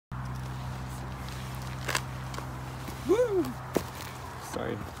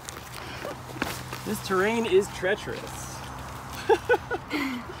Sorry. This terrain is treacherous.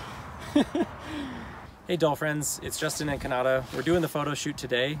 Hey doll friends, it's Justin and Kanata. We're doing the photo shoot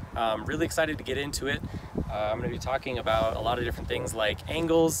today. Really excited to get into it. I'm going to be talking about a lot of different things like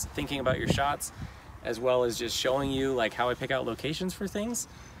angles, thinking about your shots, as well as just showing you like how I pick out locations for things.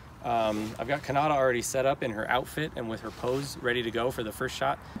 I've got Kanata already set up in her outfit and with her pose ready to go for the first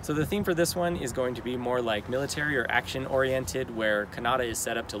shot. So the theme for this one is going to be more like military or action oriented, where Kanata is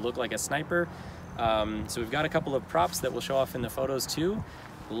set up to look like a sniper. So we've got a couple of props that we'll show off in the photos too.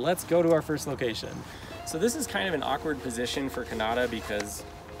 Let's go to our first location. So this is kind of an awkward position for Kanata because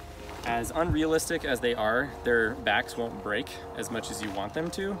as unrealistic as they are, their backs won't break as much as you want them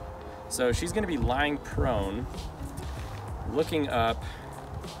to. So she's going to be lying prone, looking up.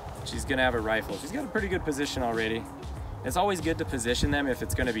 She's going to have a rifle. She's got a pretty good position already. It's always good to position them if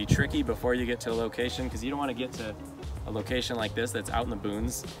it's going to be tricky before you get to a location, because you don't want to get to a location like this that's out in the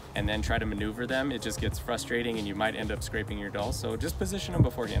boons and then try to maneuver them. It just gets frustrating and you might end up scraping your doll. So just position them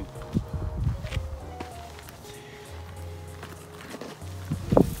beforehand.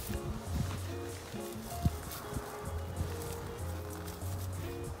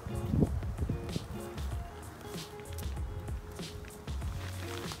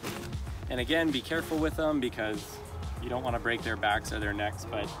 And again, be careful with them because you don't want to break their backs or their necks,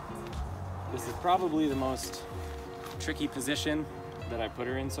 but this is probably the most tricky position that I put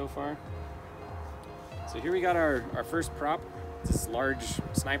her in so far. So here we got our first prop, this large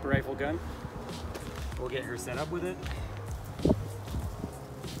sniper rifle gun. We'll get her set up with it.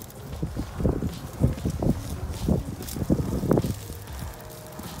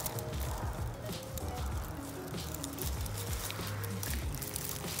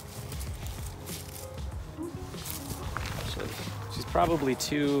 She's probably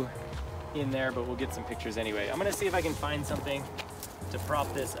too in there, but we'll get some pictures anyway. I'm gonna see if I can find something to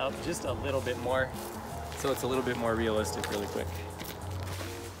prop this up just a little bit more so it's a little bit more realistic really quick.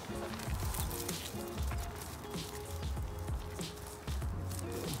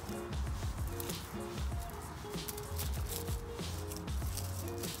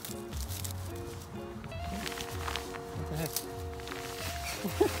 What the heck?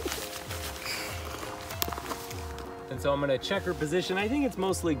 And so I'm gonna check her position. I think it's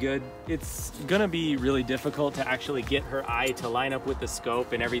mostly good. It's gonna be really difficult to actually get her eye to line up with the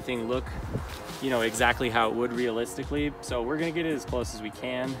scope and everything look, you know, exactly how it would realistically. So we're gonna get it as close as we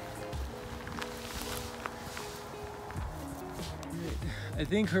can. I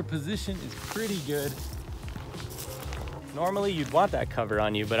think her position is pretty good. Normally you'd want that cover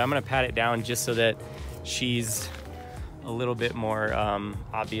on you, but I'm gonna pat it down just so that she's a little bit more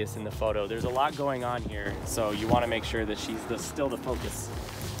obvious in the photo. There's a lot going on here, so you want to make sure that she's still the focus.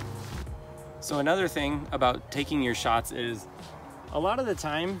 So another thing about taking your shots is a lot of the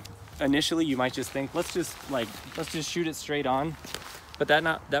time, initially you might just think, let's just shoot it straight on, but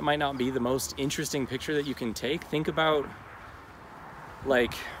that might not be the most interesting picture that you can take. Think about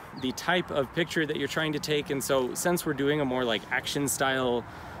like the type of picture that you're trying to take. And so since we're doing a more like action style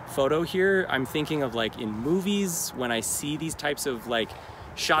photo here, I'm thinking of like in movies, when I see these types of like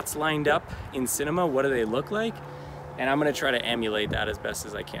shots lined up in cinema, what do they look like? And I'm gonna try to emulate that as best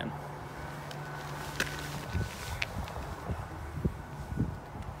as I can.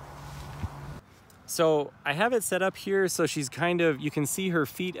 So I have it set up here so she's kind of, you can see her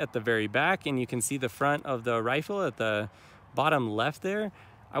feet at the very back and you can see the front of the rifle at the bottom left there.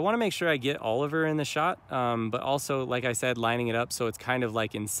 I want to make sure I get all of her in the shot, but also, like I said, lining it up so it's kind of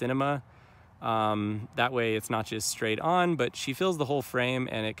like in cinema. That way it's not just straight on, but she fills the whole frame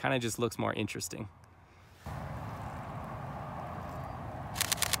and it kind of just looks more interesting.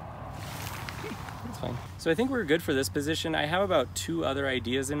 That's fine. So I think we're good for this position. I have about 2 other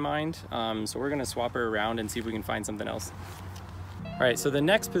ideas in mind, so we're going to swap her around and see if we can find something else. All right, so the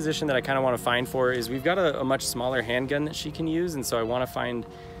next position that I kind of want to find for her is we've got a much smaller handgun that she can use, and so I want to find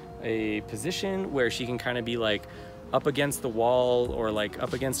a position where she can kind of be like up against the wall or like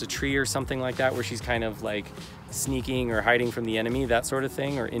up against a tree or something like that, where she's kind of like sneaking or hiding from the enemy, that sort of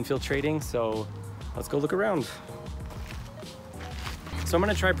thing, or infiltrating. So let's go look around. So I'm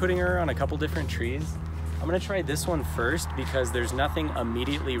going to try putting her on a couple different trees. I'm going to try this one first because there's nothing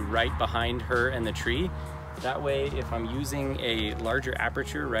immediately right behind her and the tree. That way, if I'm using a larger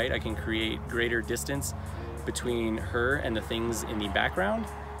aperture, right, I can create greater distance between her and the things in the background.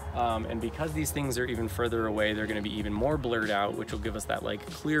 And because these things are even further away, they're going to be even more blurred out, which will give us that like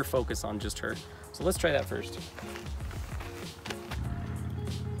clear focus on just her. So let's try that first.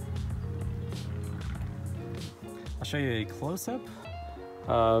 I'll show you a close-up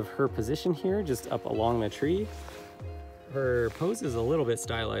of her position here, just up along the tree. Her pose is a little bit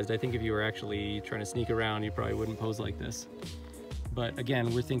stylized. I think if you were actually trying to sneak around, you probably wouldn't pose like this. But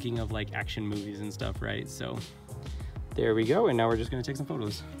again, we're thinking of like action movies and stuff, right? So there we go, and now we're just gonna take some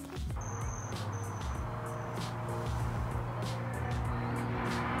photos.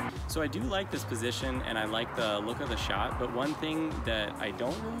 So I do like this position and I like the look of the shot, but one thing that I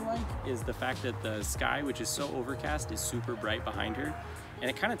don't really like is the fact that the sky, which is so overcast, is super bright behind her. And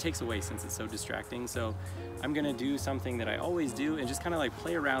it kind of takes away since it's so distracting. So I'm gonna do something that I always do and just kind of like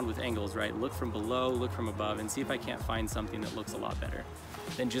play around with angles, right? Look from below, look from above, and see if I can't find something that looks a lot better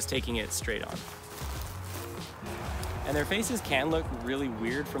than just taking it straight on. And their faces can look really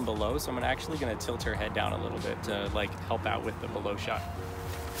weird from below, so I'm actually gonna tilt her head down a little bit to like help out with the below shot.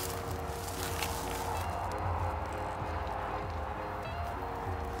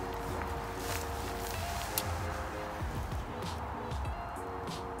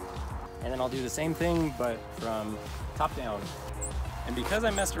 And then I'll do the same thing, but from top down. And because I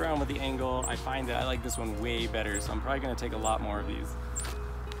messed around with the angle, I find that I like this one way better, so I'm probably gonna take a lot more of these.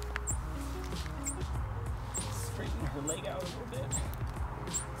 Straighten her leg out a little bit.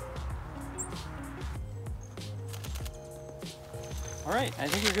 All right, I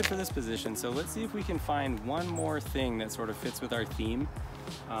think we're good for this position. So let's see if we can find one more thing that sort of fits with our theme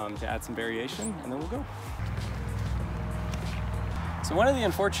to add some variation, and then we'll go. So one of the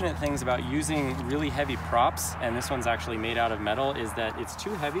unfortunate things about using really heavy props, and this one's actually made out of metal, is that it's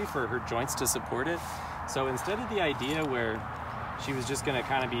too heavy for her joints to support it. So instead of the idea where she was just gonna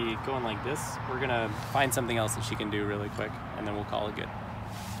kind of be going like this, we're gonna find something else that she can do really quick, and then we'll call it good.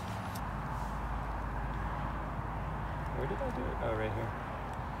 Where did I do it? Oh, right here.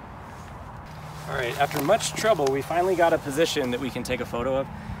 All right, after much trouble, we finally got a position that we can take a photo of,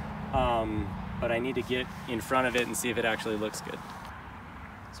 but I need to get in front of it and see if it actually looks good.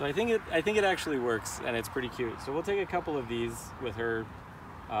 So I think it actually works, and it's pretty cute. So we'll take a couple of these with her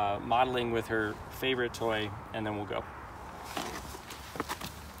modeling with her favorite toy, and then we'll go.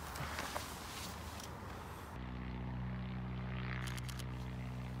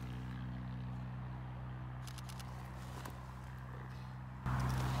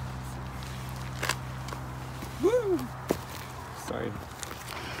 Woo! Sorry.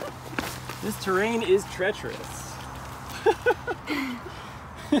 This terrain is treacherous.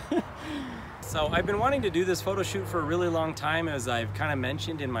 So I've been wanting to do this photo shoot for a really long time, as I've kind of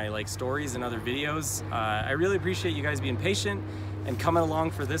mentioned in my like stories and other videos. I really appreciate you guys being patient and coming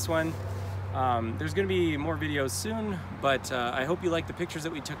along for this one. There's going to be more videos soon, but I hope you like the pictures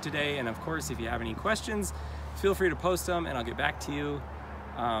that we took today. And of course, if you have any questions, feel free to post them and I'll get back to you.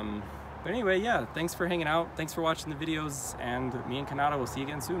 But anyway, yeah, thanks for hanging out. Thanks for watching the videos, and me and Kanata will see you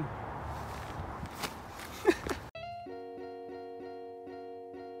again soon.